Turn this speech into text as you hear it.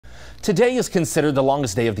Today is considered the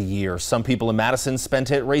longest day of the year. Some people in Madison spent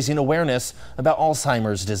it raising awareness about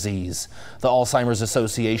Alzheimer's disease. The Alzheimer's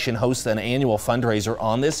Association hosts an annual fundraiser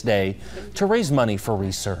on this day to raise money for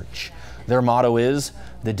research. Their motto is,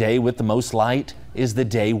 "The day with the most light is the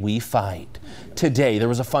day we fight." Today there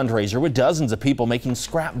was a fundraiser with dozens of people making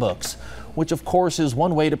scrapbooks, which of course is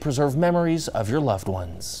one way to preserve memories of your loved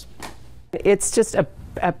ones. It's just a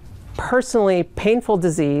personally painful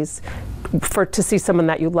disease to see someone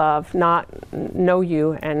that you love not know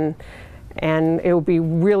you, and it would be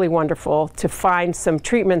really wonderful to find some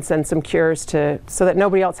treatments and some cures so that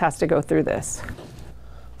nobody else has to go through this.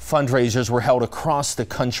 Fundraisers were held across the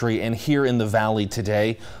country and here in the Valley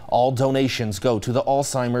today. All donations go to the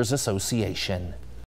Alzheimer's Association.